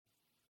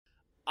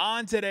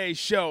On today's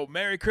show,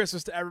 Merry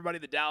Christmas to everybody.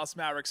 The Dallas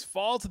Mavericks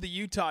fall to the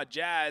Utah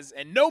Jazz,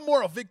 and no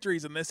moral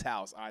victories in this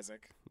house,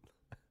 Isaac.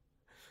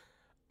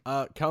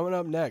 Coming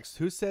up next,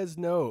 who says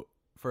no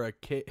for a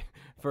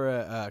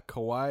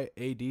Kawhi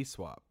AD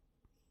swap?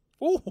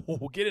 Ooh,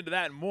 we'll get into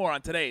that and more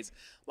on today's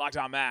Locked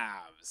On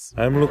Mavs.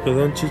 I'm Luka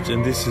Doncic,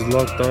 and this is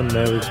Locked On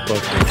Mavericks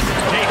podcast.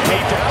 Hey,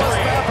 Dallas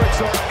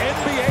Mavericks are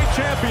NBA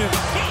champions.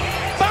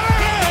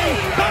 Bang!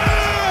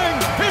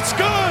 Bang! It's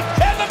good!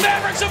 And the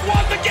Mavericks have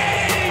won the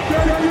game!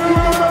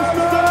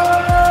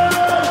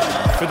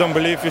 If you don't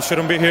believe, you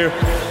shouldn't be here.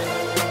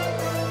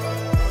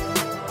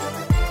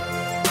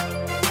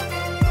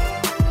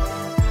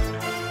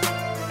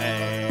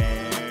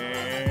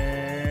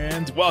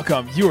 And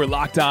welcome. You are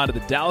locked on to the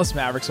Dallas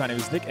Mavericks. My name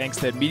is Nick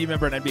Engstead, media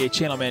member and NBA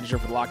channel manager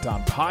for the Locked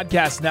On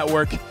Podcast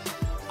Network.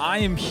 I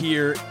am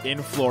here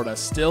in Florida,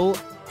 still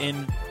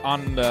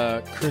on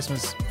the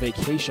Christmas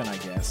vacation, I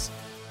guess,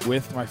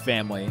 with my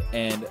family,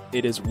 and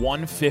it is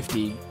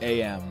 1:50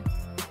 a.m.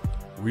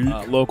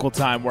 Local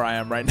time where I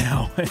am right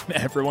now, and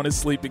everyone is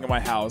sleeping in my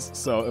house.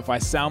 So if I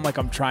sound like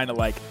I'm trying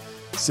to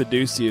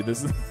seduce you,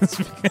 this is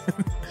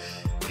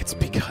it's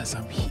because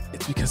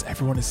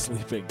everyone is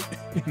sleeping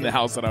in the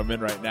house that I'm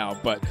in right now.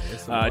 But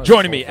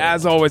joining me,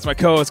 as always, my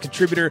co-host,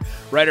 contributor,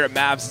 writer at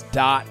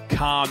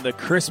Mavs.com, the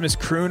Christmas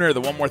crooner,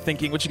 the one more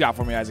thinking. What you got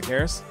for me, Isaac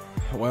Harris?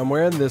 Well, I'm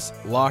wearing this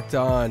Locked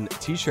On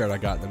T-shirt I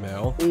got in the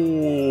mail.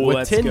 Ooh, with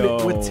let's 10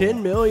 go. with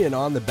 10 million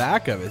on the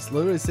back of it. It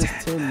literally says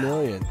 10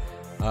 million.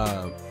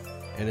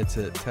 And it's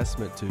a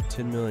testament to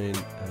 10 million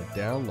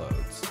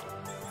downloads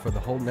for the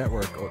whole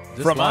network.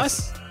 From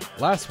us?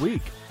 Last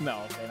week.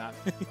 No, okay, not.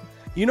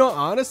 You know,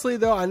 honestly,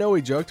 though, I know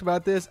we joked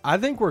about this. I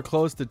think we're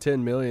close to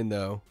 10 million,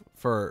 though,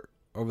 for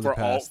the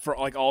past.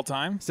 All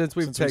time? Since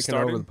we've taken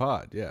over the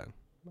pod, yeah.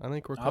 I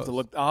think we're close.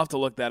 I'll have to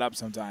look that up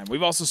sometime.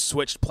 We've also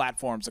switched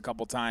platforms a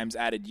couple times,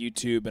 added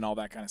YouTube and all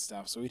that kind of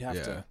stuff. So we'd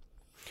have to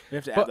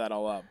add that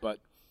all up. But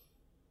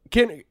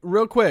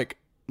real quick,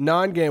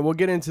 non-game, we'll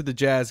get into the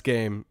Jazz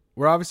game.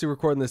 We're obviously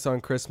recording this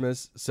on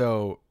Christmas,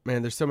 so,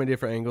 man, there's so many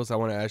different angles I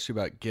want to ask you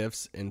about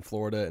gifts in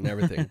Florida and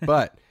everything.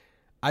 But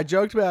I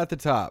joked about at the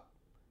top,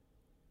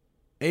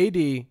 AD,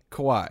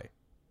 Kawhi.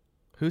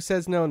 Who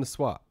says no in the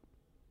swap?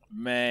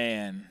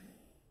 Man.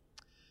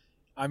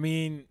 I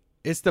mean,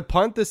 it's to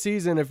punt the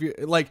season if you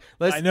let's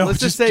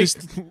just say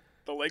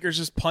the Lakers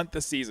just punt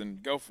the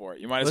season. Go for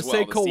it. You might as well.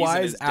 Let's say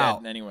Kawhi is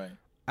out anyway.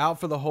 Out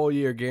for the whole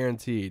year,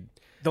 guaranteed.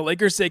 The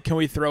Lakers say, "Can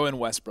we throw in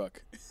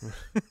Westbrook?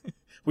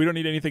 We don't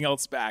need anything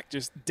else back.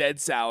 Just dead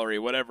salary,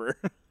 whatever."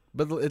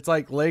 But it's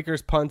like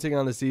Lakers punting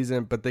on the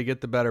season, but they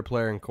get the better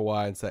player in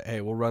Kawhi and say, "Hey,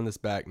 we'll run this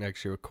back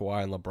next year with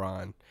Kawhi and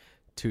LeBron,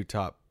 2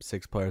 top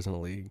 6 players in the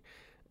league."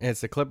 And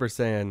it's the Clippers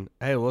saying,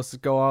 "Hey, let's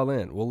just go all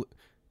in. We'll,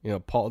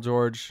 Paul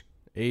George,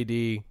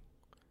 AD,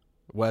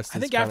 West." I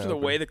think after the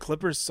way the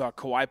Clippers saw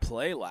Kawhi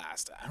play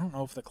last, I don't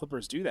know if the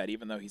Clippers do that,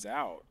 even though he's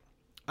out.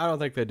 I don't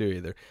think they do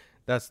either.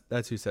 That's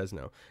who says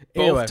no.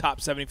 Both anyway,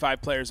 top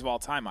 75 players of all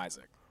time,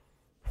 Isaac.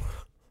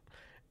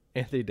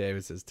 Anthony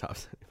Davis is top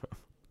 75.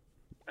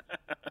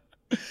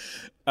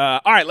 All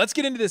right, let's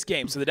get into this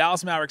game. So the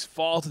Dallas Mavericks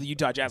fall to the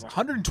Utah Jazz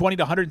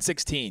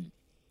 120-116.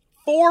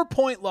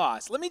 4-point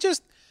loss. Let me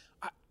just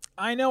 –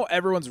 I know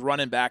everyone's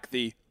running back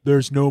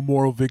there's no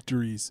moral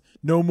victories.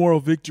 No moral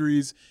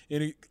victories.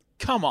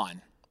 Come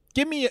on.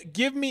 Give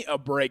me a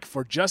break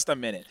for just a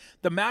minute.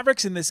 The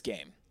Mavericks in this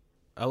game.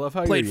 I love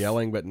how you're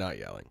yelling but not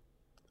yelling.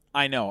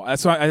 I know.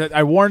 That's why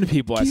I warned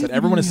people. I said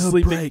everyone is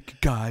sleeping.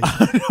 Break, guys.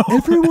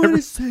 Everyone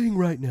is saying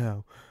right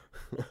now.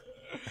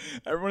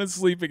 Everyone is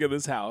sleeping in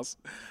this house.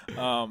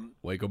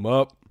 Wake them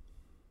up.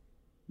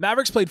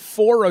 Mavericks played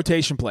 4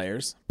 rotation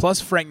players,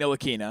 plus Frank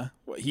Ntilikina.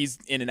 He's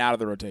in and out of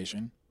the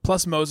rotation.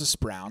 Plus Moses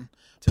Brown.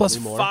 Plus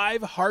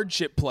 5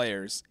 hardship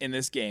players in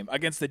this game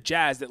against the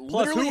Jazz that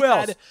literally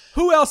had...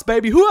 Who else,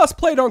 baby? Who else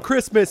played on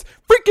Christmas?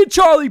 Freaking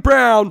Charlie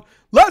Brown.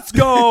 Let's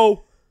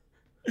go.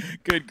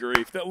 Good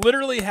grief. The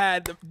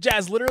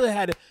Jazz literally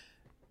had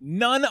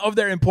none of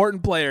their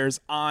important players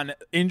on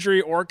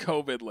injury or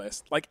COVID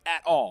list,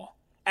 at all.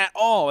 At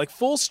all.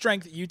 Full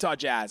strength Utah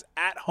Jazz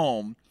at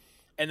home.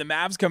 And the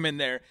Mavs come in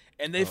there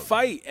and they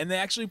fight, and they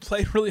actually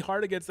played really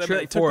hard against them.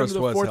 They took them to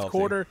the fourth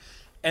quarter,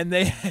 and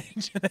they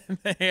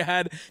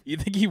had. You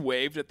think he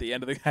waved at the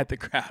end of the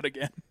crowd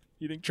again?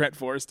 You think Trent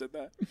Forrest did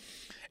that?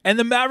 And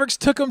the Mavericks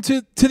took them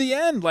to the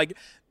end.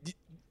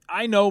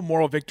 I know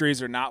moral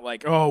victories are not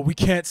we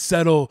can't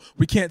settle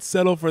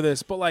for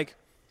this, but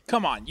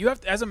come on, you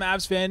have to, as a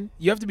Mavs fan,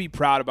 you have to be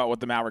proud about what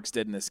the Mavericks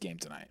did in this game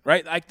tonight,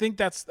 right? I think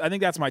that's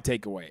my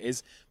takeaway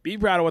is be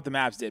proud of what the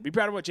Mavs did, be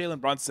proud of what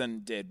Jalen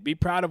Brunson did, be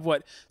proud of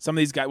what some of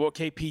these guys, what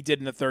KP did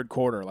in the third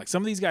quarter.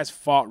 Some of these guys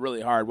fought really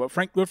hard. What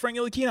Frank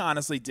Ntilikina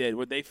honestly did,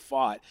 what they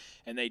fought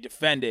and they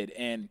defended,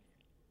 and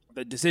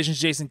the decisions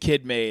Jason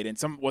Kidd made, and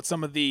what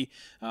some of the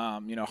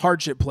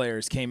hardship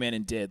players came in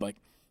and did.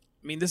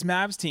 This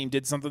Mavs team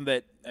did something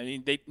that,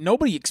 I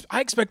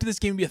expected this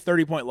game to be a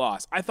 30-point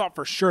loss. I thought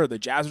for sure the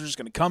Jazz were just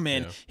going to come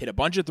in, hit a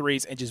bunch of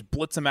threes, and just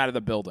blitz them out of the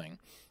building.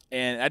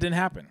 And that didn't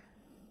happen.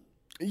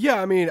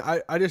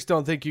 Yeah, I just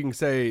don't think you can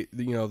say,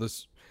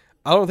 this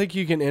I don't think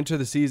you can enter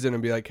the season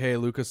and be like, "Hey,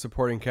 Luka's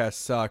supporting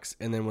cast sucks,"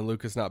 and then when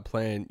Luka's not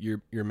playing,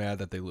 you're mad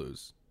that they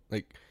lose.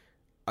 Like,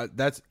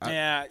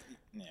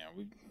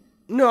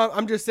 No,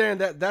 I'm just saying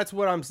that's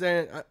what I'm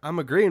saying. I'm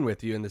agreeing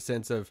with you in the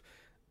sense of,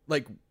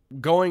 like,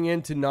 going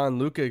into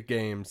non-Luka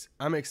games,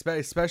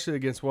 especially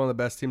against one of the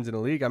best teams in the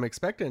league, I'm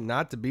expecting it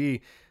not to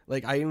be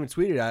like, I even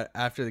tweeted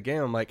after the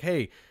game, I'm like,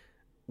 hey,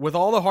 with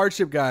all the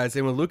hardship guys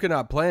and with Luka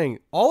not playing,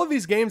 all of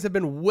these games have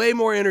been way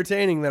more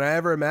entertaining than I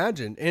ever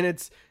imagined. And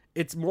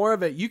it's more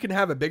of you can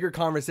have a bigger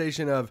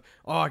conversation of,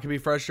 I can be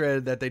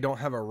frustrated that they don't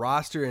have a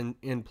roster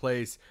in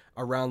place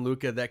around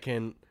Luka that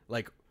can,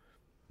 like,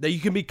 that you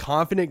can be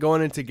confident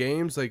going into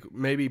games, like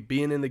maybe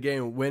being in the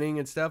game, winning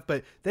and stuff.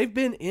 But they've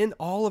been in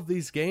all of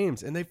these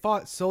games and they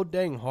fought so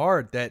dang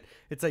hard that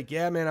it's like,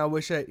 yeah, man, I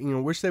wish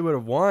they would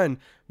have won,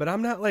 but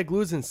I'm not like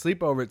losing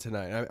sleep over it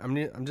tonight.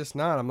 I'm just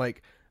not.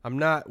 I'm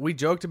not. We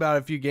joked about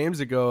it a few games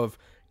ago of,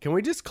 can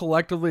we just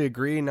collectively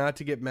agree not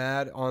to get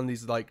mad on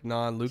these like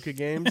non-Luka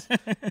games?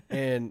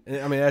 And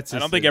I mean, that's. I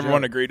don't think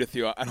everyone agreed with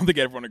you. I don't think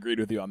everyone agreed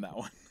with you on that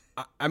one.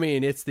 I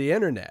mean, it's the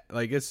internet.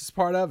 Like, it's just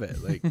part of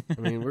it. Like,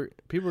 I mean,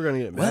 people are going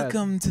to get mad.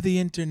 Welcome to the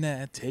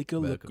internet. Take a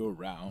look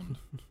around.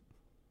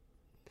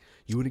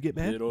 You want to get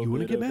mad? You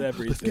want to get mad?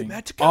 Everything, let's get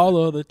mad together. all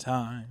of the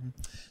time.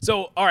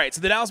 So, all right.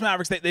 So the Dallas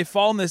Mavericks, they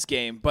fall in this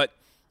game, but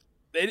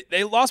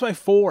they lost by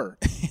 4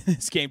 in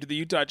this game to the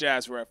Utah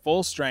Jazz, who were at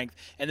full strength,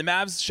 and the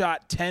Mavs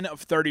shot 10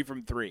 of 30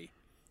 from 3.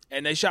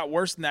 And they shot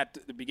worse than that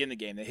to begin the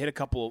game. They hit a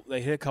couple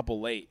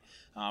late.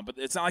 But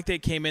it's not like they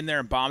came in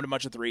there and bombed a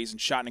bunch of threes and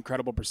shot an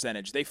incredible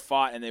percentage. They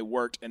fought and they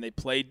worked and they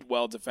played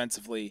well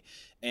defensively.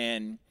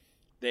 And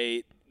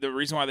the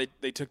reason why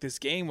they took this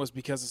game was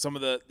because of some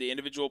of the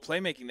individual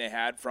playmaking they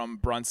had from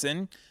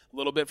Brunson, a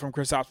little bit from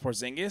Kristaps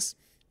Porzingis.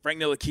 Frank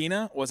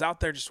Ntilikina was out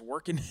there just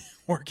working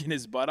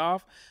his butt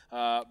off.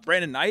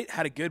 Brandon Knight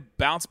had a good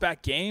bounce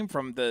back game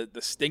from the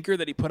stinker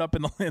that he put up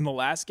in the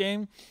last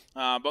game.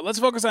 But let's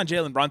focus on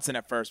Jalen Brunson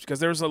at first, because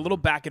there was a little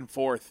back and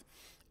forth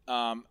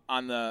on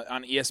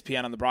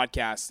ESPN on the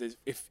broadcast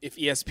if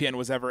ESPN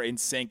was ever in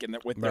sync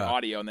with their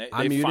audio. And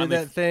I muted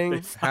that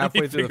thing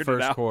halfway through the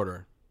first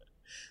quarter.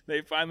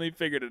 They finally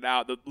figured it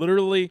out.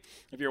 Literally,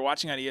 if you're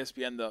watching on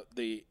ESPN,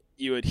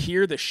 you would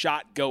hear the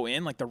shot go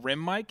in, like the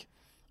rim mic,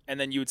 and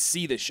then you would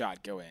see the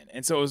shot go in.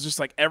 And so it was just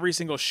like every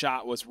single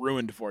shot was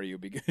ruined for you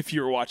if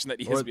you were watching that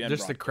ESPN or just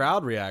broadcast. The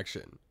crowd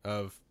reaction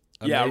of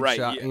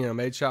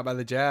made shot by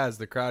the Jazz.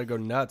 The crowd go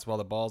nuts while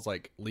the ball's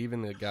like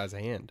leaving the guy's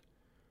hand.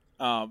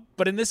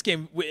 But in this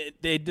game,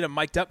 they did a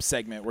mic'd up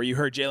segment where you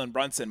heard Jalen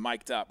Brunson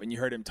mic'd up and you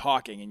heard him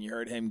talking and you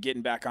heard him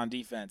getting back on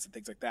defense and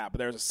things like that. But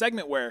there was a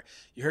segment where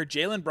you heard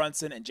Jalen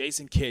Brunson and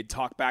Jason Kidd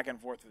talk back and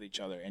forth with each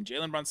other. And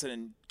Jalen Brunson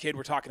and Kidd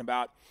were talking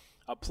about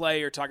a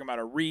play or talking about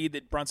a read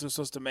that Brunson was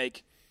supposed to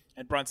make.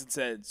 And Brunson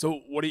said,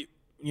 "So what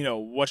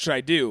what should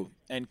I do?"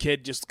 And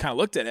Kidd just kind of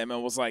looked at him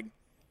and was like,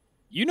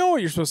 "You know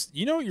what you're supposed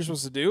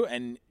to do."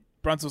 And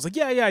Brunson was like,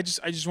 "Yeah, I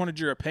just wanted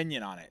your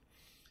opinion on it."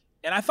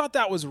 And I thought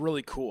that was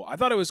really cool. I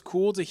thought it was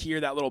cool to hear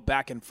that little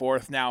back and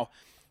forth. Now,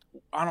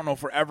 I don't know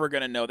if we're ever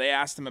going to know. They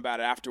asked him about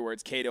it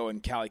afterwards. Cato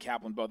and Callie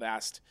Kaplan both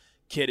asked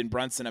Kidd and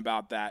Brunson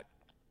about that.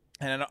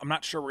 And I'm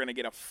not sure we're going to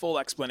get a full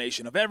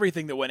explanation of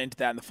everything that went into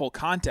that in the full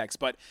context,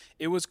 but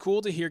it was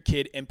cool to hear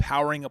Kidd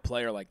empowering a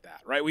player like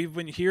that, right? We've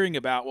been hearing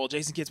about,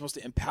 Jason Kidd's supposed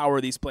to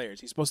empower these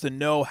players. He's supposed to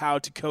know how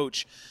to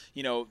coach,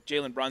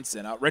 Jalen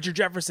Brunson. Richard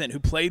Jefferson, who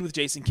played with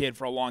Jason Kidd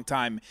for a long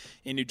time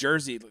in New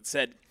Jersey,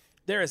 said,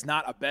 there is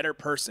not a better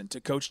person to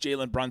coach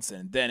Jalen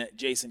Brunson than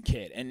Jason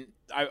Kidd. And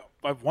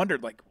I've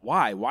wondered,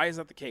 why? Why is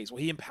that the case? Well,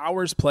 he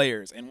empowers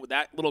players. And with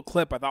that little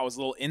clip, I thought was a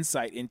little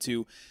insight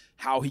into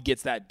how he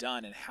gets that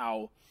done and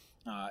how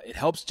it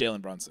helps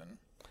Jalen Brunson.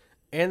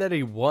 And that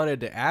he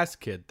wanted to ask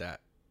Kidd that.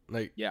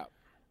 Yeah.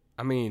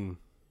 I mean,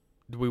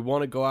 do we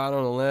want to go out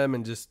on a limb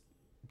and just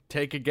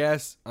take a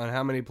guess on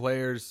how many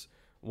players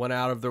went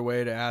out of their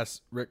way to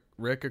ask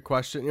Rick a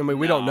question? I mean,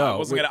 we don't know.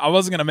 I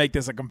wasn't gonna make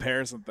this a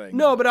comparison thing.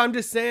 No, but I'm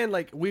just saying,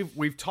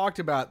 we've talked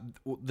about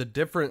the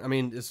different. I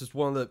mean, this is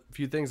one of the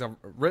few things I've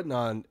written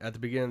on at the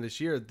beginning of this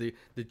year.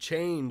 The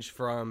change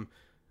from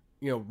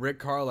Rick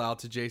Carlisle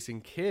to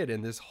Jason Kidd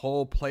and this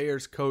whole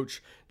players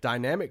coach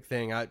dynamic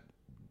thing. I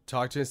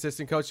talked to an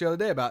assistant coach the other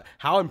day about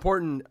how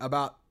important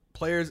about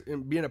players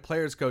and being a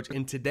players coach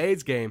in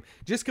today's game,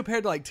 just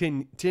compared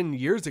to 10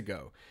 years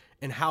ago.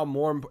 And how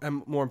more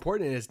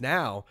important it is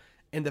now.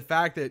 And the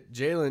fact that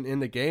Jalen in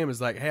the game is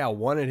like, hey, I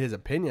wanted his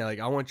opinion.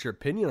 I want your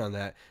opinion on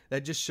that.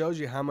 That just shows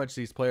you how much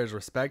these players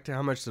respect him,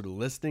 how much they're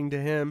listening to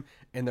him,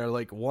 and they're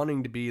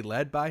wanting to be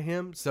led by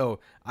him.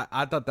 So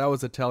I thought that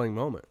was a telling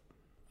moment.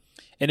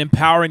 And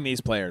empowering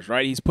these players,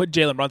 right? He's put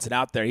Jalen Brunson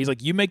out there. He's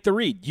like, you make the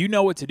read. You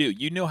know what to do.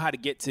 You know how to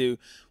get to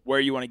where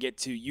you want to get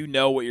to. You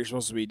know what you're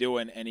supposed to be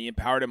doing. And he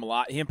empowered him a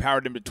lot. He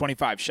empowered him to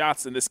 25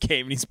 shots in this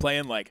game. And he's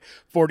playing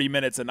 40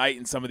 minutes a night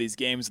in some of these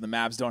games. And the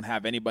Mavs don't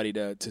have anybody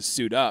to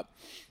suit up.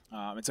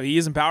 And so he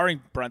is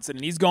empowering Brunson.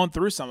 And he's going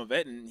through some of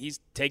it. And he's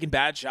taken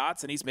bad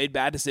shots. And he's made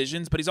bad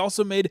decisions. But he's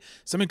also made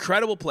some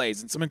incredible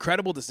plays and some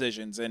incredible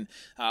decisions. And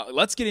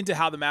let's get into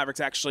how the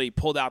Mavericks actually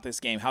pulled out this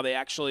game. How they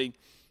actually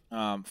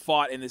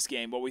fought in this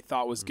game what we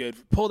thought was good,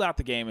 pulled out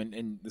the game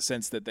in the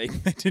sense that they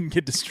didn't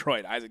get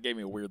destroyed. Isaac gave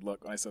me a weird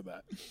look when I said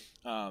that.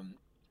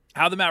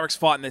 How the Mavericks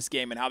fought in this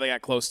game and how they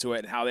got close to it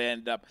and how they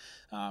ended up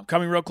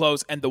coming real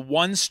close. And the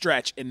one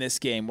stretch in this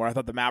game where I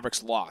thought the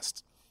Mavericks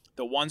lost.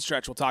 The one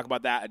stretch, we'll talk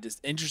about that. An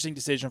interesting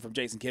decision from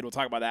Jason Kidd. We'll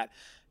talk about that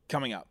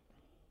coming up.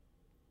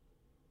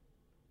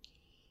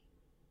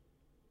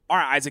 All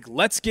right, Isaac,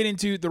 let's get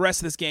into the rest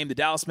of this game. The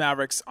Dallas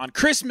Mavericks on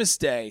Christmas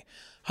Day,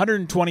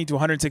 120 to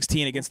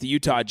 116 against the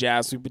Utah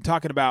Jazz. We've been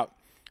talking about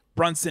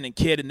Brunson and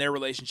Kidd and their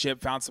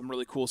relationship. Found some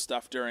really cool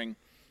stuff during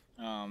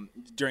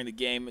the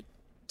game,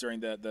 during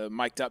the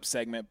mic'd up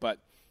segment. But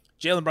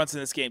Jalen Brunson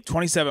in this game,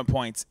 27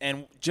 points,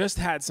 and just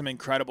had some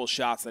incredible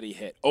shots that he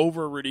hit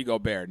over Rudy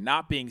Gobert,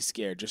 not being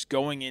scared, just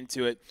going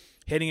into it,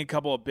 hitting a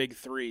couple of big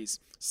threes.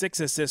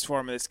 6 assists for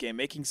him in this game,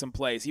 making some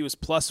plays. He was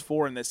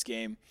 +4 in this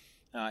game.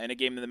 In a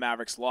game that the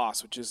Mavericks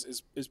lost, which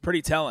is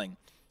pretty telling.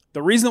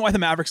 The reason why the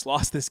Mavericks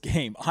lost this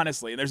game,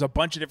 honestly, and there's a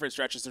bunch of different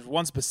stretches. There's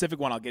one specific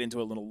one I'll get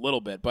into a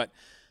little bit, but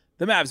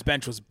the Mavs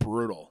bench was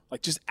brutal,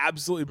 like just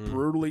absolutely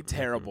brutally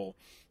terrible.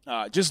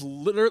 Just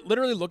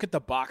literally look at the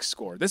box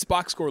score. This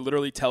box score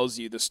literally tells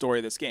you the story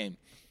of this game.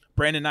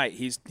 Brandon Knight,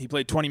 he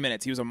played 20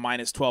 minutes. He was a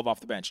 -12 off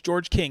the bench.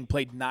 George King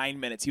played 9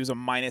 minutes. He was a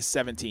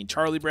 -17.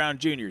 Charlie Brown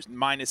Jr.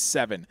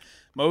 -7.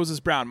 Moses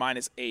Brown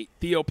 -8.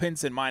 Theo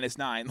Pinson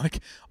 -9. Like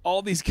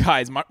all these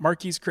guys,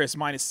 Marquise Chris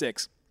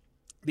 -6.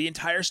 The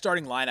entire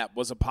starting lineup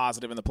was a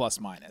positive in the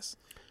plus-minus.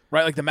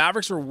 Right? Like the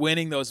Mavericks were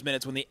winning those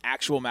minutes when the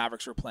actual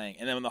Mavericks were playing.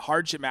 And then when the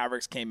hardship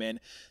Mavericks came in,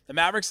 the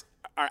Mavericks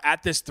are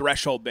at this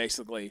threshold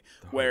basically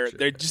where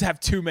they just have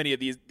too many of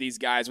these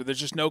guys where there's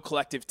just no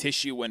collective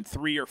tissue when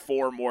 3 or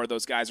 4 more of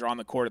those guys are on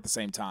the court at the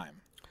same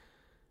time.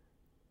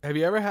 Have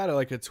you ever had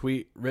a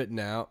tweet written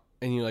out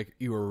and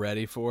you were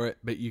ready for it,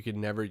 but you could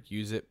never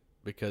use it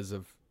because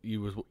of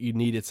you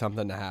needed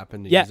something to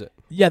happen to use it?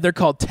 Yeah, they're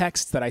called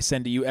texts that I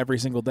send to you every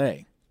single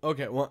day.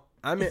 Okay, well,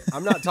 I'm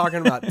not talking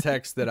about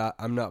text that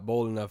I'm not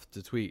bold enough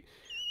to tweet.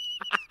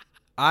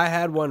 I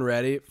had one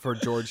ready for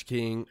George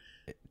King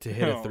to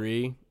hit a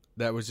 3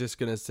 that was just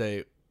gonna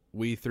say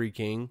 "We 3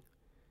 King,"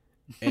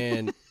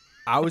 and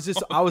I was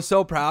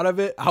so proud of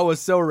it. I was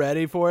so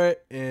ready for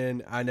it,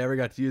 and I never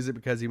got to use it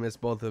because he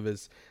missed both of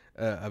his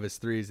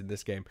threes in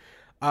this game.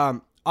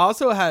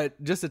 Also had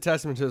just a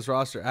testament to this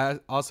roster. I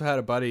also had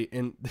a buddy,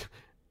 and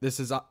this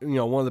is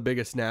one of the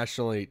biggest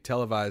nationally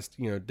televised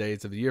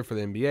days of the year for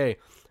the NBA.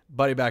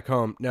 Buddy back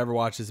home never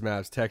watches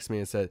Mavs. Text me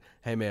and said,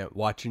 "Hey man,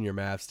 watching your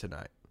Mavs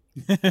tonight."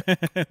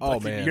 Oh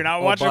man, you're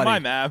not watching my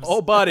Mavs.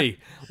 Oh buddy,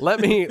 let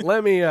me fill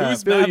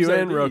Mavs you are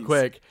in real these?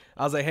 quick.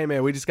 I was like, "Hey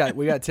man, we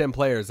got 10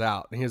 players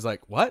out," and he was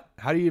like, "What?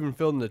 How do you even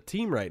fill in the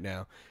team right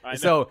now?" I know.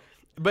 So,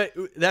 but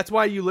that's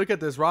why you look at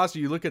this roster,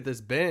 you look at this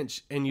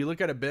bench, and you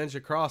look at a bench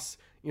across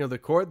the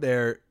court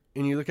there,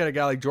 and you look at a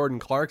guy like Jordan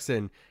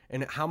Clarkson,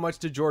 and how much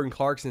did Jordan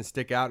Clarkson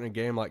stick out in a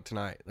game like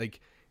tonight?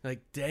 Like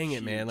dang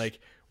it, man! Like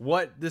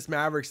what this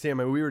Mavericks team,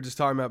 and we were just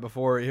talking about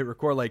before we hit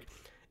record,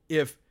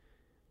 if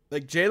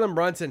Jalen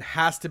Brunson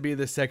has to be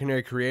the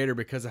secondary creator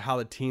because of how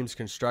the team's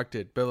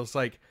constructed. But it's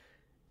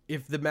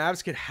if the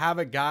Mavs could have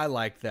a guy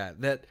like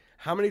that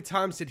how many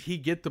times did he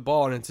get the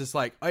ball and it's just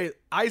like, hey,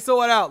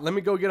 ISO it out, let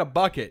me go get a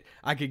bucket.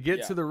 I could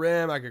get to the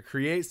rim, I could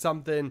create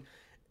something.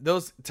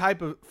 Those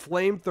type of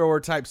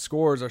flamethrower type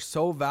scores are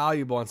so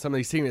valuable on some of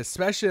these teams,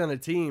 especially on a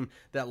team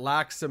that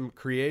lacks some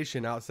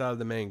creation outside of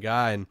the main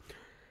guy. And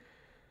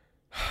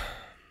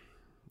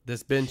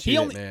this bench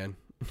unit, man.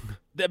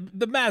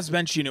 The Mavs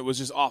bench unit was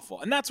just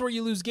awful, and that's where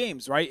you lose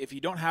games, right? If you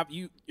don't have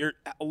your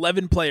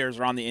 11 players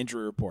are on the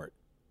injury report,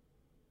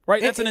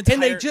 right? That's an entire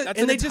they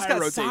just got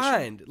rotation.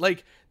 signed.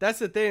 That's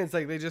the thing. It's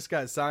they just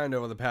got signed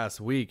over the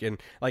past week,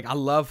 and I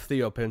love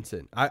Theo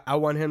Pinson. I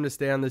want him to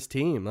stay on this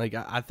team.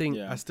 I think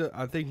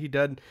he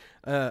did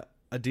a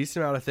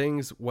decent amount of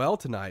things well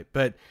tonight,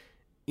 but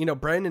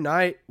Brandon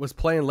Knight was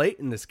playing late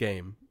in this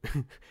game.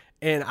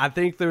 And I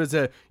think there was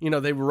they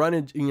were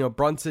running,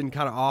 Brunson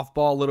kind of off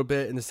ball a little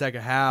bit in the second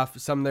half.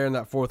 Some there in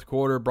that fourth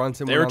quarter.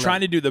 They were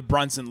trying to do the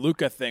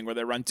Brunson-Luka thing where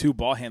they run 2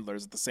 ball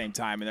handlers at the same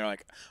time. And they're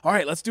like, all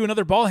right, let's do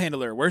another ball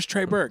handler. Where's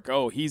Trey Burke?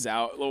 Oh, he's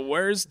out. Well,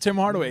 where's Tim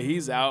Hardaway?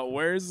 He's out.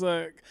 Where's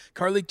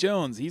Carlik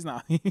Jones? He's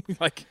not.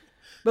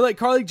 But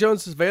Carlik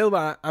Jones is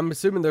available. I'm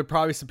assuming there are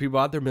probably some people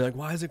out there being like,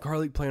 why isn't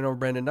Carlik playing over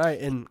Brandon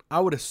Knight? And I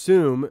would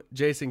assume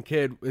Jason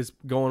Kidd is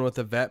going with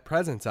a vet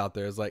presence out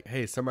there. It's like,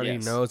 hey, somebody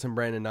knows him.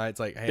 Brandon Knight's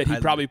like, hey, that he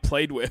probably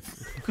played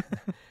with.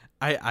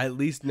 I at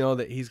least know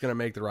that he's going to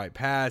make the right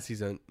pass.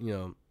 He's going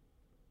to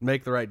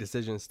make the right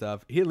decision and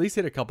stuff. He at least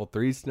hit a couple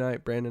threes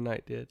tonight. Brandon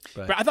Knight did.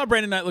 But I thought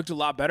Brandon Knight looked a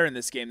lot better in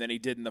this game than he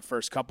did in the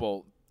first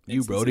couple.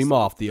 You wrote him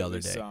off the other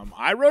day.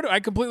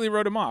 I completely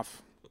wrote him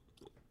off.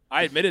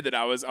 I admitted that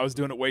I was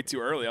doing it way too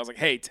early. I was like,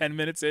 hey, 10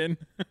 minutes in,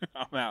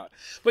 I'm out.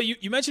 But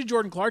you mentioned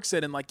Jordan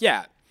Clarkson, and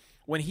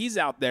when he's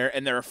out there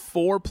and there are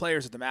 4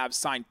 players that the Mavs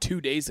signed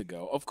 2 days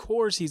ago, of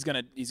course he's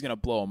gonna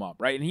blow them up,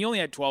 right? And he only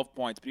had 12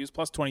 points, but he was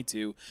plus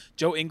 22.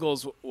 Joe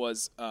Ingles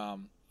was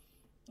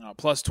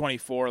plus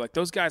 24.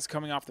 Those guys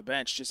coming off the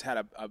bench just had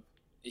a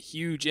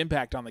huge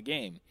impact on the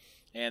game.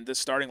 And the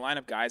starting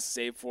lineup guys,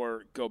 save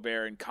for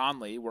Gobert and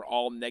Conley, were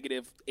all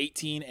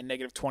 -18 and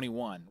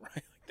 -21,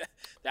 right?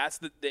 That's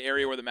the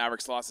area where the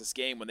Mavericks lost this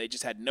game, when they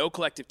just had no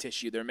collective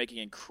tissue. They're making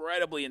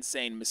incredibly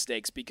insane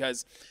mistakes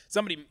because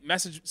somebody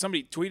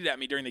tweeted at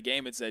me during the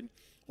game and said,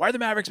 why are the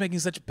Mavericks making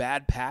such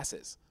bad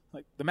passes?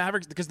 Like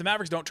because the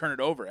Mavericks don't turn it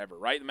over ever,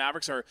 right? The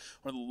Mavericks are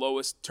one of the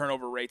lowest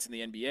turnover rates in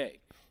the NBA.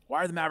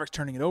 Why are the Mavericks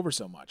turning it over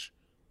so much?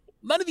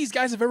 None of these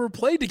guys have ever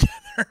played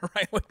together,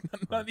 right?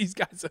 Like none of these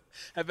guys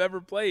have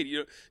ever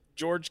played.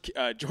 George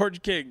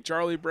King,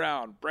 Charlie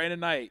Brown,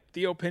 Brandon Knight,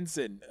 Theo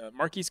Pinson,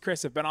 Marquise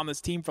Chris have been on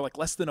this team for like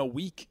less than a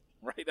week,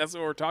 right? That's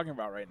what we're talking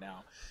about right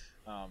now.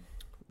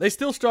 They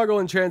still struggle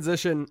in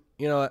transition.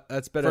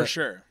 That's been for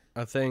sure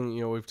a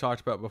thing. We've talked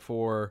about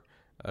before.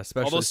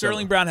 Especially although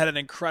Sterling Brown had an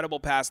incredible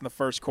pass in the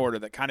first quarter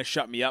that kind of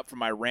shut me up from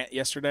my rant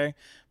yesterday,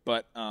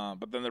 but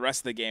then the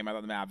rest of the game I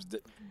thought the Mavs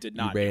did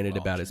not. You ranted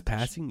about his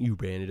passing. You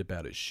ranted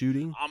about his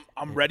shooting.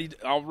 I'm ready.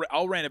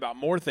 I'll rant about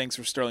more things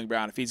for Sterling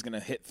Brown if he's going to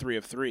hit 3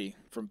 of 3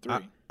 from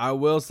 3. I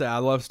will say I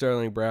love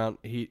Sterling Brown.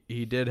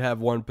 He did have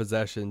one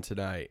possession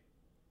tonight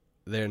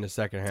there in the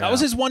second half. That was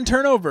his one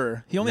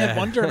turnover. He only had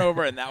one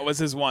turnover, and that was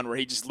his one where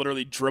he just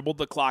literally dribbled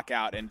the clock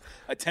out and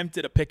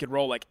attempted a pick and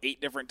roll like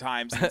 8 different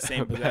times in the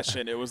same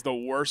possession. It was the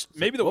worst,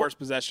 maybe the worst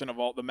possession of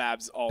all the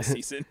Mavs all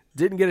season.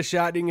 Didn't get a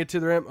shot, didn't get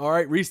to the rim. All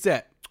right,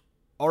 reset.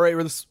 All right,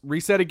 let's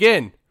reset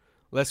again.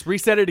 Let's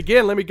reset it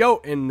again. Let me go.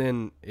 And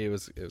then it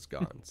was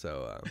gone.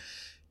 So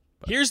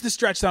here's the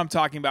stretch that I'm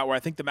talking about where I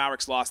think the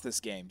Mavericks lost this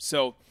game.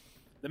 So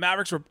the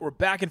Mavericks were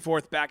back and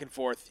forth.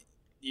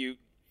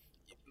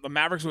 The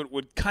Mavericks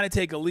would kind of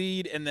take a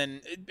lead, and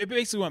then it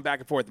basically went back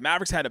and forth. The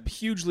Mavericks had a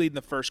huge lead in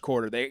the first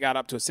quarter. They got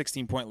up to a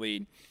 16-point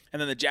lead,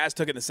 and then the Jazz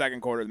took it in the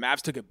second quarter. The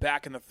Mavs took it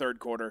back in the third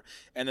quarter,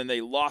 and then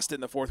they lost it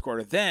in the fourth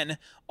quarter. Then,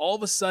 all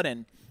of a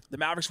sudden, the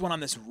Mavericks went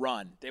on this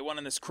run. They went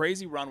on this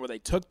crazy run where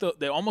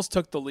they almost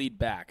took the lead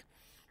back,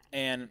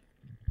 and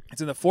it's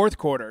in the fourth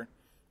quarter.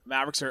 The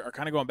Mavericks are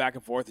kind of going back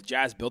and forth. The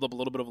Jazz build up a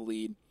little bit of a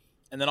lead,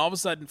 and then all of a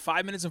sudden,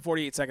 5 minutes and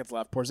 48 seconds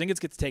left,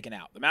 Porzingis gets taken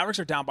out. The Mavericks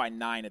are down by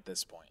 9 at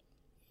this point.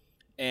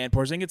 And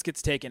Porzingis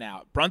gets taken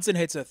out. Brunson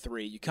hits a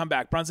 3. You come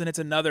back. Brunson hits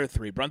another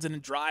 3. Brunson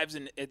drives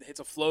and it hits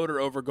a floater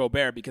over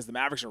Gobert because the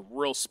Mavericks are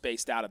real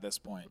spaced out at this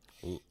point.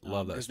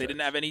 Love that. Because they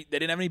didn't have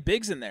any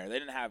bigs in there. They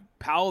didn't have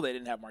Powell. They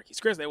didn't have Marquise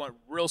Chris. They went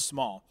real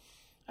small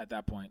at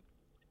that point.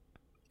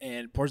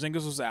 And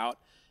Porzingis was out.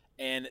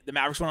 And the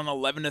Mavericks went on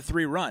an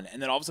 11-3 run.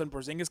 And then all of a sudden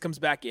Porzingis comes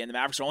back in. The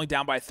Mavericks are only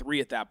down by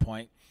 3 at that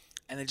point.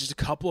 And then just a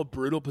couple of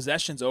brutal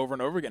possessions over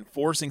and over again,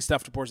 forcing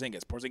stuff to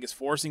Porzingis. Porzingis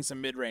forcing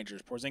some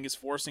mid-rangers. Porzingis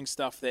forcing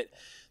stuff that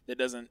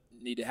doesn't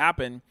need to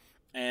happen.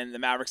 And the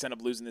Mavericks end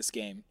up losing this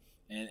game.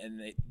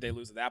 And they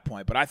lose at that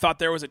point. But I thought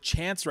there was a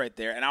chance right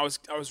there. And I was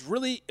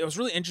really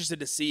interested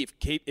to see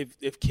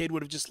if Kidd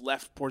would have just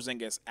left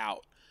Porzingis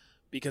out.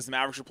 Because the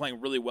Mavericks were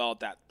playing really well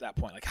at that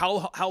point. Like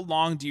how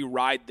long do you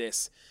ride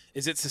this?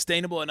 Is it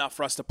sustainable enough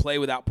for us to play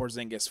without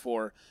Porzingis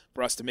for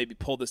us to maybe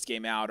pull this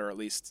game out or at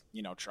least,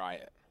 try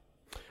it?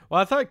 Well,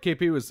 I thought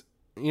KP was,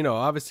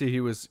 obviously he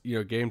was,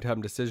 game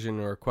time decision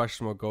or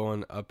questionable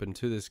going up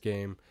into this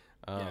game.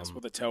 Yes,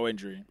 with a toe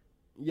injury.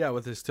 Yeah,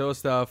 with his toe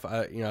stuff.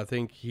 I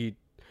think he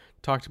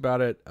talked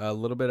about it a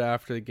little bit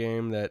after the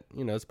game that,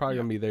 it's probably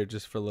going to be there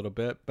just for a little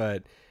bit.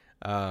 But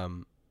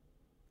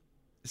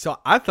so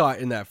I thought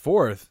in that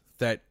fourth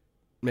that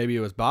maybe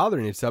it was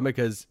bothering him some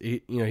because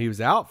he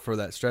was out for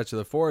that stretch of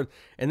the fourth,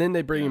 and then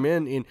they bring him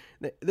in.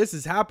 This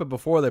has happened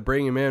before. They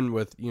bring him in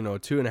with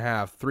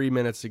 2.5, 3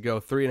 minutes to go,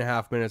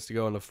 3.5 minutes to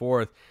go in the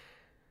fourth.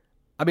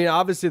 I mean,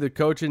 obviously the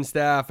coaching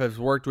staff has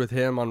worked with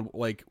him on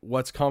like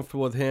what's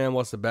comfortable with him,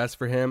 what's the best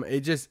for him. It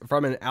just,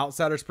 from an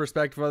outsider's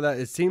perspective of that,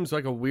 it seems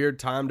like a weird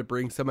time to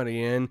bring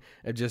somebody in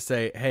and just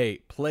say, hey,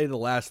 play the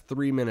last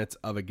 3 minutes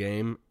of a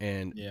game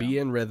and be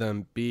in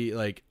rhythm, be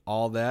like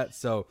all that.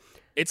 So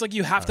it's like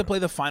you have to play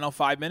the final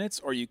 5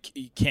 minutes or you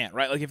can't,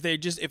 right? Like if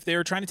they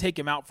were trying to take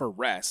him out for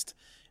rest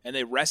and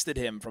they rested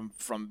him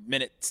from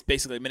minute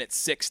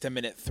 6 to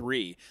minute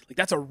 3, like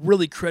that's a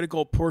really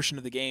critical portion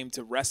of the game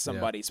to rest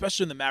somebody,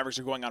 especially when the Mavericks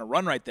are going on a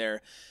run right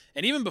there.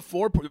 And even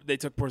before they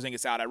took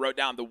Porzingis out, I wrote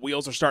down the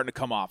wheels are starting to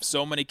come off.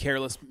 So many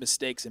careless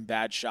mistakes and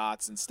bad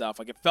shots and stuff.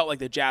 Like it felt like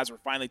the Jazz were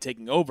finally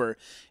taking over,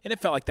 and it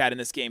felt like that in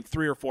this game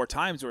 3 or 4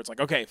 times where it's like,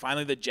 okay,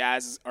 finally the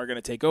Jazz are going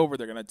to take over.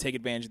 They're going to take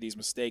advantage of these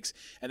mistakes,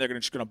 and they're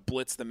just going to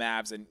blitz the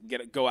Mavs and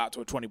go out to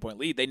a 20-point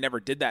lead. They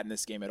never did that in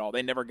this game at all.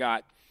 They never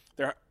got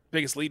their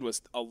biggest lead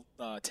was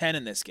 10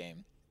 in this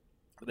game.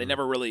 But they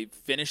never really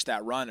finished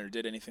that run or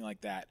did anything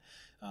like that.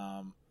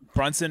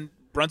 Brunson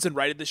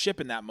righted the ship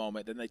in that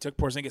moment. Then they took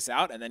Porzingis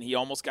out, and then he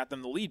almost got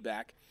them the lead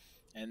back.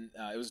 And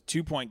it was a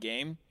 2-point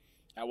game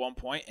at one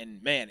point.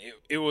 And, man,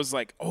 it was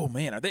like, oh,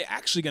 man, are they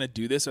actually going to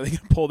do this? Are they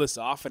going to pull this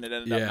off? And it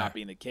ended up not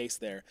being the case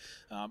there.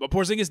 But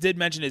Porzingis did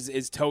mention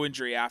his toe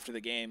injury after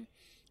the game.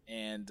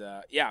 And,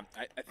 I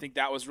think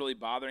that was really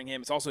bothering him.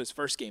 It's also his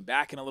first game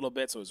back in a little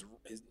bit. So,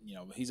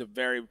 he's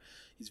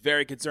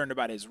very concerned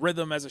about his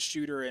rhythm as a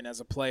shooter and as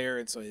a player.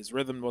 And so his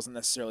rhythm wasn't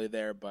necessarily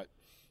there. But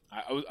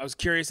I was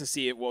curious to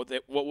see what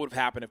would have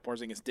happened if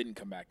Porzingis didn't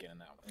come back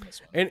in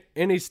this one.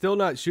 And he's still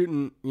not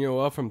shooting,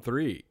 well from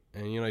three.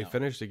 And he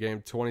finished the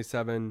game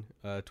 27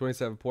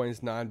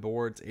 points, 9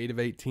 boards, 8 of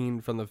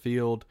 18 from the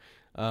field.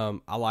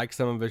 I like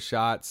some of his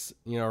shots,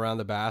 around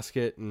the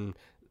basket, and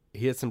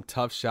he hit some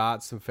tough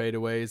shots, some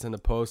fadeaways in the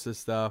post and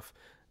stuff.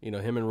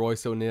 Him and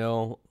Royce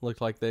O'Neal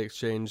looked like they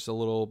exchanged a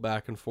little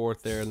back and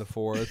forth there in the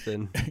fourth.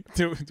 And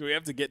do we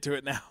have to get to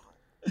it now?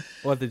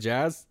 What, the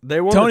Jazz? They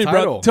won the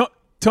title.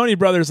 Tony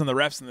Brothers and the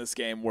refs in this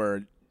game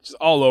were just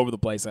all over the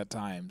place at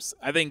times.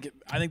 I think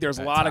there's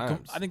a lot of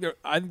I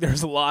think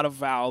there's a lot of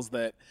fouls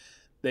that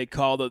they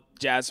called the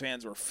Jazz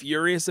fans were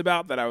furious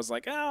about that I was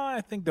like, I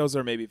think those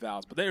are maybe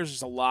fouls. But there's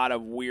just a lot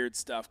of weird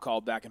stuff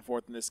called back and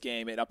forth in this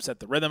game. It upset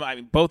the rhythm. I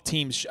mean, both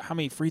teams, how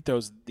many free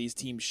throws these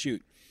teams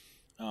shoot?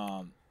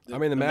 The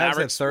Mavs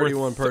had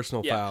 31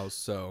 personal fouls,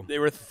 so they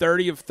were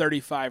 30 of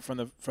 35 from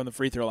the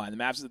free throw line.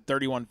 The Mavs had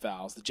 31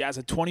 fouls. The Jazz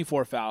had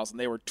 24 fouls, and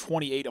they were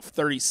 28 of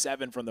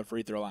 37 from the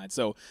free throw line.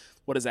 So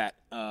what is that?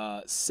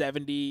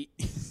 70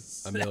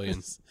 a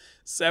million.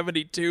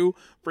 72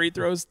 free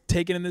throws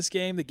taken in this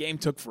game. The game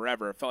took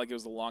forever. It felt like it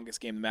was the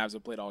longest game the Mavs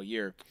have played all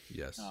year.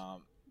 Yes.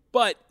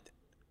 But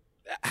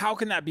how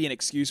can that be an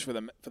excuse for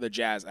the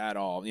Jazz at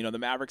all? The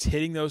Mavericks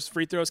hitting those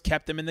free throws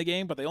kept them in the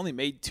game, but they only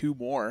made 2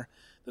 more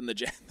than the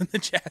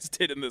Jazz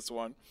did in this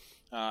one.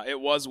 It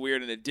was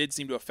weird, and it did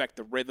seem to affect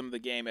the rhythm of the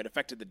game. It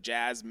affected the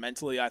Jazz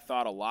mentally, I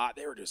thought, a lot.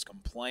 They were just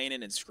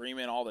complaining and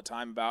screaming all the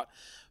time about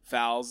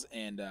fouls,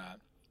 and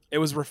it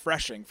was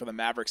refreshing for the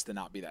Mavericks to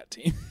not be that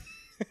team.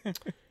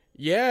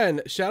 Yeah,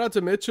 and shout out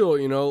to Mitchell,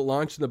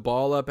 launching the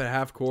ball up at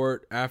half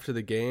court after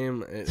the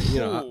game.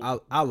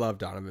 I love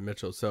Donovan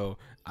Mitchell, so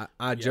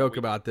I joke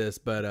about this,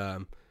 but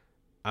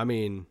I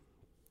mean,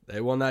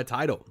 they won that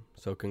title,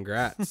 so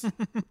congrats.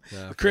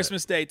 The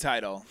Christmas Day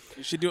title.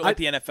 You should do it like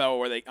the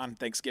NFL on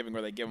Thanksgiving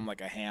where they give them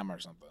like a ham or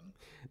something.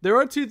 There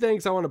are 2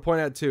 things I want to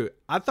point out too.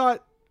 I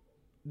thought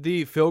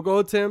the field goal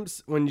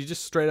attempts, when you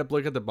just straight up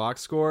look at the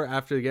box score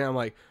after the game, I'm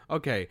like,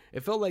 okay,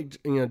 it felt like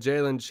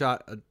Jalen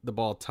shot the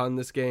ball a ton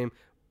this game.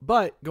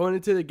 But going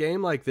into the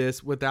game like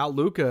this, without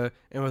Luka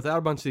and without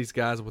a bunch of these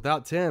guys,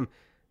 without Tim,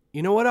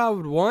 you know what I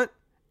would want?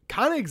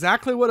 Kind of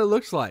exactly what it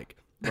looks like.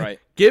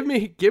 Right. Give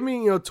me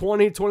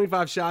 20,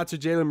 25 shots for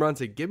Jalen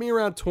Brunson. Give me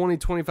around 20,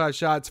 25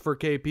 shots for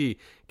KP.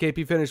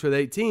 KP finished with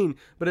 18,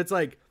 but it's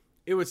like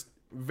it was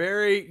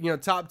very,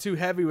 top 2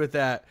 heavy with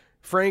that.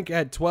 Frank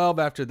had 12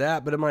 after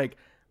that, but I'm like,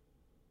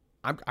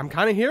 I'm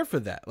kind of here for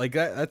that. Like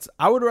that's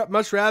I would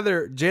much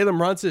rather Jalen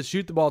Brunson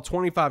shoot the ball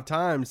 25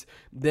 times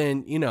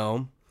than,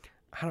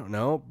 I don't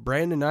know,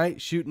 Brandon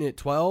Knight shooting at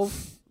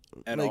 12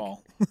 at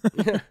all.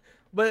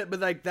 But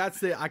like I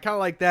kind of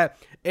like that.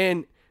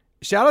 And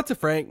shout out to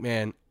Frank,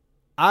 man.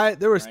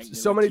 There was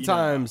so many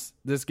times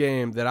this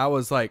game that I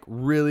was like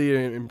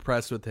really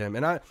impressed with him.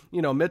 And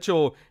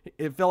Mitchell,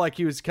 it felt like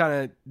he was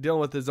kind of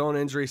dealing with his own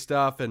injury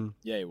stuff, and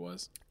yeah, he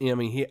was. I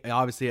mean, he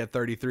obviously had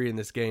 33 in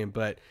this game,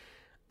 but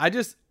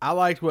I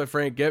liked what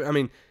Frank gave. I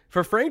mean,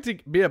 for Frank to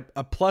be a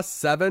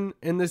 +7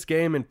 in this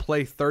game and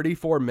play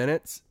 34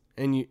 minutes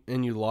and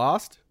you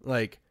lost,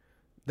 like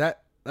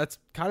that's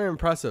kind of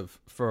impressive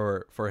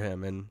for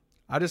him. And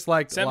I just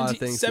liked a lot of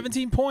things.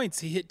 17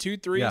 points. He hit 2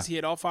 threes. Yeah. He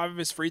hit all 5 of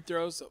his free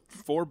throws,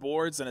 4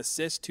 boards, an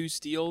assist, 2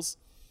 steals,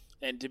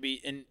 and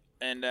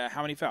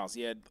how many fouls?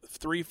 He had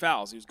 3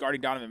 fouls. He was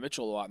guarding Donovan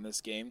Mitchell a lot in this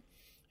game,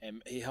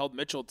 and he held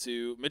Mitchell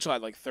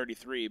had like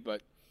 33,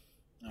 but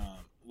a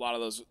lot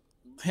of those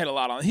he had a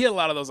lot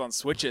of those on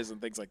switches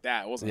and things like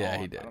that. It wasn't all.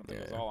 He did. I don't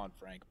think it was all on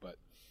Frank, but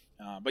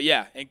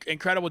yeah,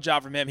 incredible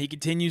job from him. He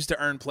continues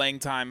to earn playing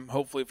time,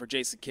 hopefully for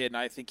Jason Kidd, and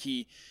I think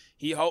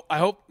I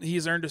hope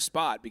he's earned a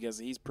spot because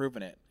he's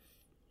proven it.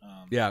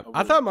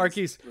 I thought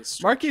Marquise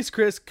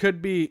Chris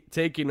could be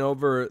taking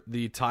over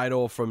the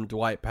title from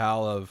Dwight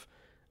Powell of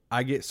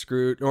I get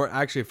screwed, or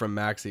actually from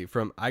Maxey,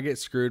 from I get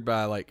screwed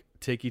by like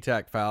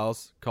ticky-tack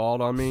fouls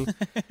called on me,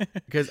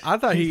 because I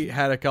thought he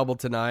had a couple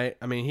tonight.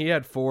 I mean, he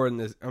had 4 in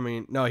this. I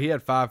mean, no, he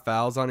had 5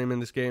 fouls on him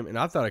in this game, and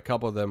I thought a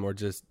couple of them were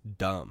just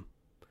dumb.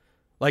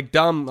 Like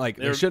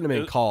they shouldn't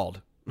have been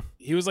called.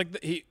 He was like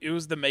it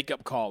was the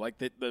makeup call. Like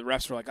the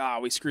refs were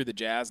like, we screwed the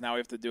Jazz. Now we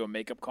have to do a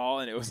makeup call,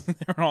 and it was they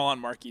were all on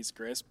Marquise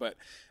Chris. But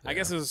I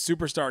guess it was a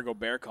superstar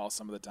Gobert call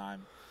some of the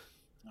time.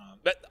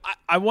 But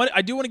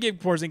I do want to give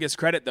Porzingis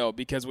credit though,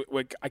 because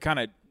I kind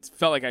of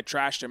felt like I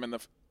trashed him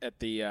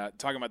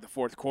talking about the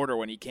fourth quarter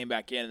when he came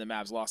back in and the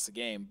Mavs lost the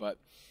game. But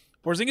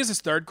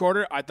Porzingis' third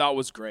quarter I thought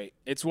was great.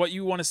 It's what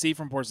you want to see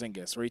from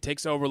Porzingis, where he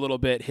takes over a little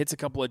bit, hits a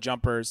couple of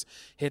jumpers,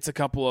 hits a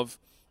couple of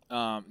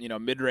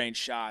mid-range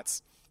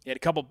shots. He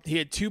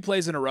had 2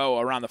 plays in a row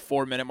around the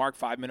 4-minute mark,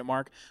 5-minute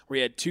mark, where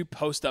he had 2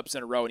 post-ups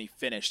in a row and he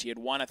finished. He had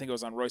one, I think it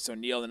was on Royce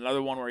O'Neal, and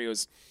another one where he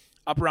was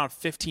up around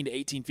 15 to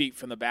 18 feet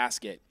from the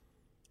basket.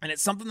 And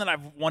it's something that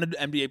I've wanted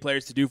NBA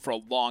players to do for a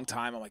long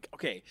time. I'm like,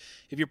 okay,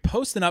 if you're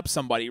posting up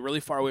somebody really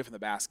far away from the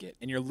basket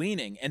and you're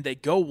leaning and they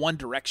go one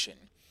direction,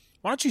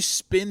 why don't you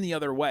spin the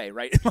other way,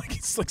 right?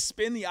 It's like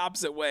spin the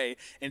opposite way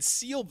and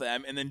seal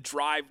them and then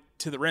drive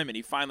to the rim. And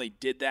he finally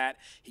did that.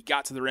 He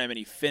got to the rim and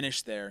he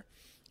finished there.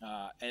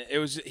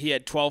 And he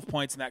had 12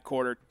 points in that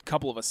quarter, a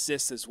couple of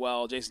assists as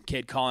well. Jason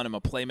Kidd calling him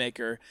a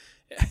playmaker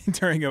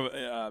during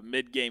a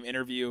mid-game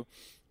interview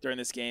during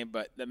this game.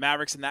 But the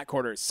Mavericks in that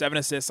quarter, 7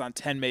 assists on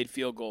 10 made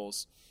field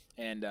goals.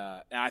 And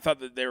I thought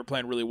that they were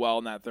playing really well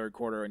in that third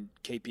quarter, and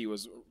KP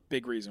was a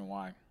big reason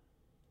why.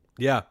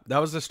 Yeah, that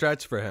was a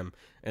stretch for him.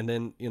 And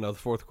then, the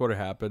fourth quarter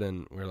happened,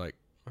 and we were like,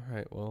 all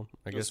right, well,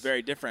 I guess. It was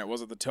very different.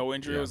 Was it the toe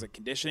injury? Yeah. Was it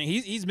conditioning?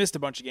 He's missed a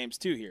bunch of games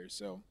too here.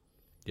 So,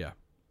 yeah.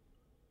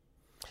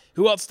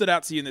 Who else stood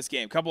out to you in this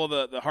game? A couple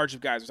of the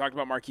hardship guys. We talked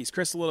about Marquise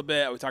Chris a little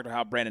bit. We talked about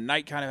how Brandon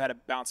Knight kind of had a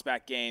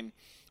bounce-back game.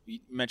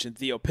 We mentioned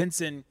Theo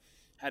Pinson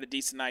had a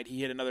decent night.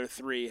 He hit another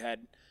 3, had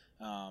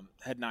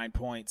 9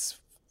 points,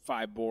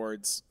 5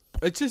 boards.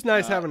 It's just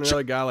nice having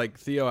another guy like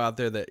Theo out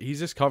there that he's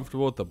just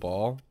comfortable with the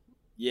ball.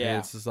 Yeah. And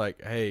it's just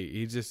like, hey,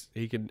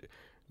 he can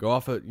go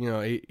off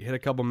he hit a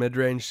couple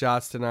mid-range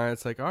shots tonight.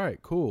 It's like, all right,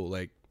 cool.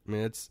 Like, I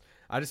mean,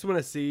 I just want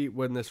to see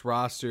when this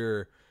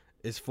roster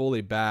is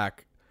fully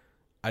back.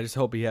 I just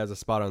hope he has a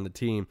spot on the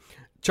team.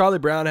 Charlie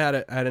Brown had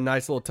a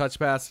nice little touch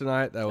pass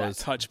tonight. That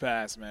touch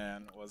pass,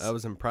 man. That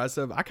was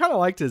impressive. I kind of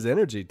liked his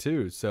energy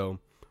too. So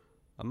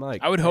I'm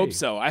like, I would hope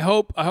so. I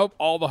hope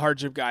all the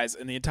hardship guys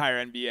in the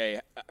entire NBA,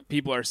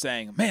 people are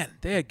saying, man,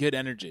 they had good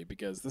energy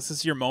because this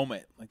is your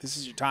moment. Like, this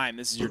is your time.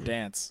 This is your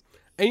dance.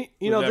 And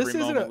this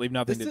isn't leave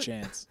nothing to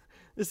chance.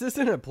 This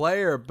isn't a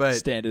player, but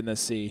stand in the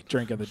sea,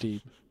 drink of the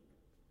deep.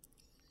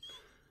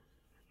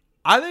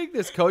 I think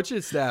this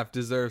coaching staff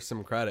deserves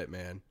some credit,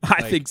 man.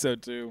 I think so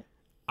too.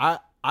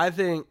 I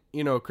think,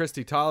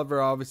 Christy Tolliver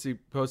obviously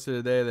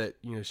posted today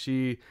that,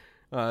 she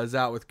is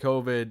out with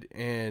COVID,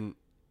 and,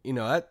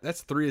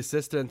 that's 3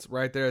 assistants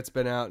right there. It's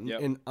been out.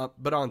 Yep.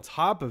 But on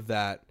top of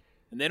that.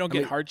 And they don't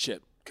get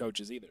hardship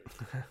coaches either.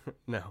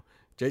 No.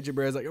 JJ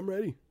Barrett's like, I'm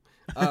ready.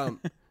 No,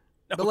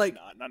 but like,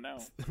 no.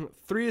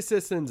 3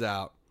 assistants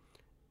out,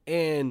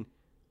 and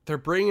they're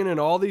bringing in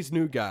all these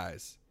new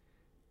guys.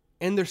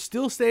 And they're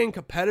still staying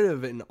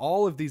competitive in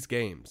all of these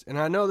games. And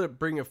I know they're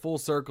bringing it full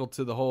circle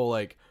to the whole,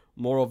 like,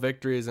 moral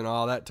victories and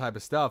all that type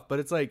of stuff. But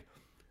it's like,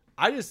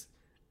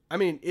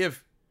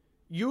 if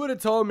you would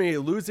have told me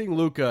losing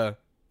Luka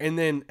and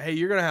then, hey,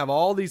 you're going to have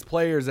all these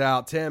players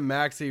out, Tim,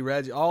 Maxey,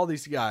 Reggie, all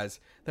these guys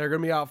that are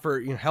going to be out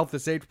for health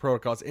and safety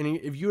protocols. And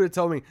if you would have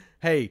told me,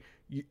 hey,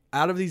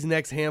 out of these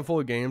next handful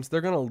of games,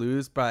 they're going to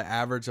lose by an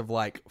average of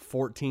like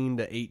 14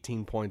 to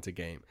 18 points a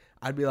game,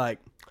 I'd be like,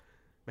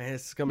 man,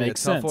 it's going to be a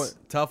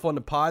tough one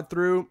to pod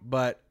through,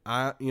 but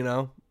I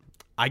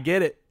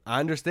get it. I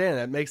understand.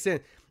 That makes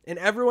sense. And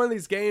every one of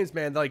these games,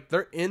 man, like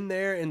they're in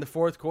there in the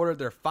fourth quarter.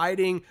 They're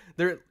fighting.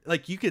 They're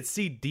like, you could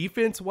see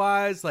defense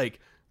wise, like,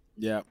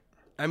 yeah.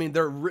 And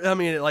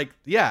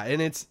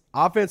it's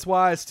offense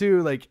wise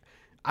too. Like,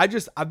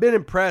 I've been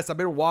impressed. I've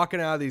been walking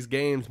out of these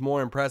games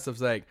more impressed. It's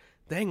like,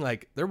 dang,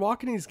 like they're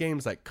walking these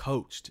games like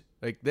coached.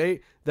 Like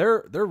they're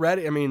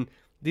ready. I mean,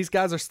 these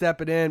guys are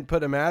stepping in,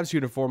 putting a Mavs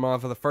uniform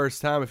on for the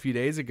first time a few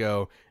days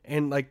ago,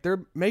 and like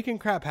they're making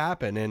crap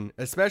happen, and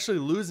especially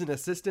losing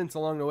assistants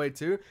along the way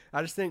too.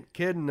 I just think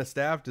Kidd and the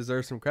staff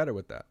deserve some credit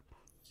with that.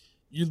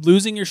 You're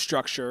losing your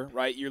structure,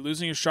 right? You're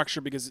losing your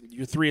structure because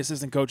you're 3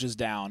 assistant coaches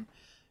down,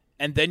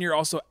 and then you're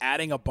also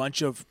adding a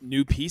bunch of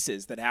new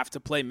pieces that have to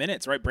play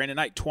minutes, right? Brandon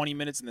Knight, 20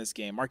 minutes in this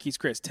game. Marquise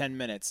Chris, 10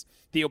 minutes.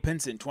 Theo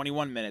Pinson,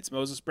 21 minutes.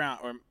 Moses Brown,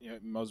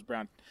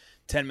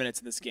 10 minutes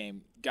in this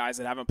game. Guys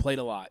that haven't played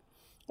a lot,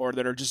 or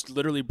that are just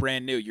literally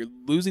brand new. You're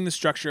losing the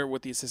structure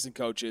with the assistant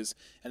coaches,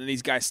 and then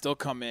these guys still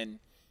come in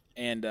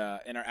and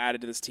are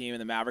added to this team.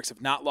 And the Mavericks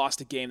have not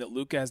lost a game that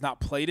Luka has not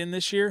played in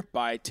this year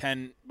by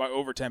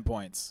over 10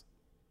 points.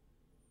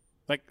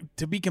 Like,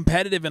 to be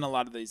competitive in a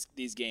lot of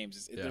these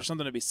games, there's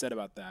something to be said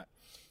about that.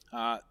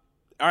 All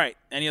right,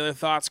 any other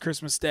thoughts?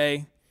 Christmas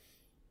Day.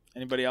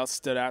 Anybody else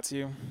stood out to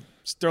you?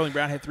 Sterling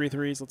Brown hit 3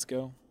 threes. Let's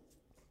go.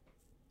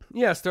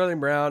 Yeah, Sterling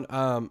Brown.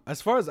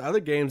 As far as other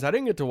games, I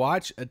didn't get to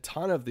watch a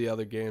ton of the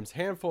other games.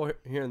 Handful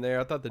here and there.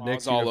 I thought the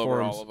Knicks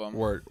uniforms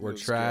were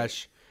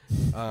trash.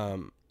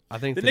 I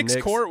think the Knicks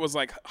court was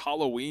like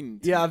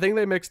Halloween. Yeah, I think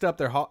they mixed up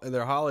their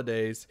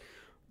holidays,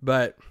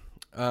 but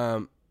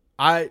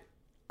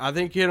I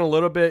think in a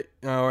little bit,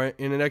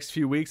 in the next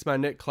few weeks, my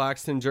Nick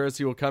Claxton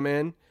jersey will come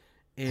in,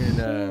 and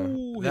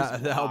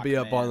that'll be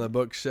up on the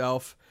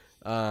bookshelf.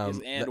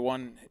 His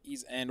one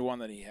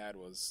that he had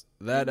was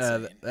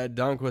that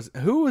dunk was,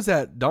 who was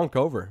that dunk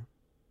over?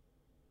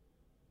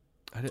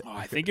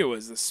 I think it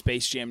was the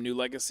Space Jam New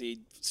Legacy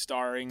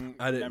starring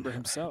member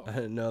himself. I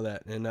didn't know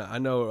that, and I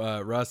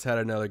know Russ had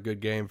another good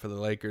game for the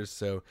Lakers.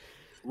 So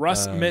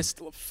Russ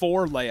missed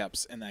 4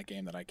 layups in that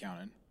game that I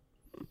counted.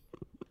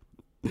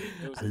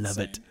 I love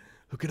it.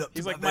 Hook it up.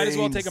 He's like, might as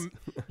well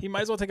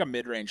take a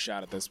mid-range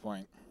shot at this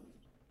point.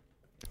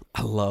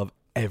 I love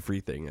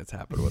everything that's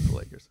happened with the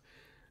Lakers.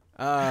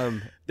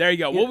 There you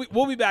go. Yeah.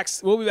 We'll be back.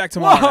 We'll be back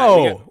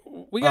tomorrow night.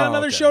 We got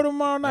another show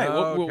tomorrow night.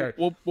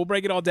 We'll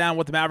break it all down.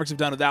 What the Mavericks have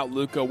done without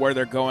Luka, where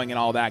they're going, and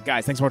all that.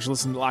 Guys, thanks so much for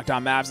listening to Locked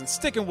On Mavs and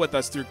sticking with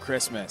us through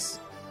Christmas.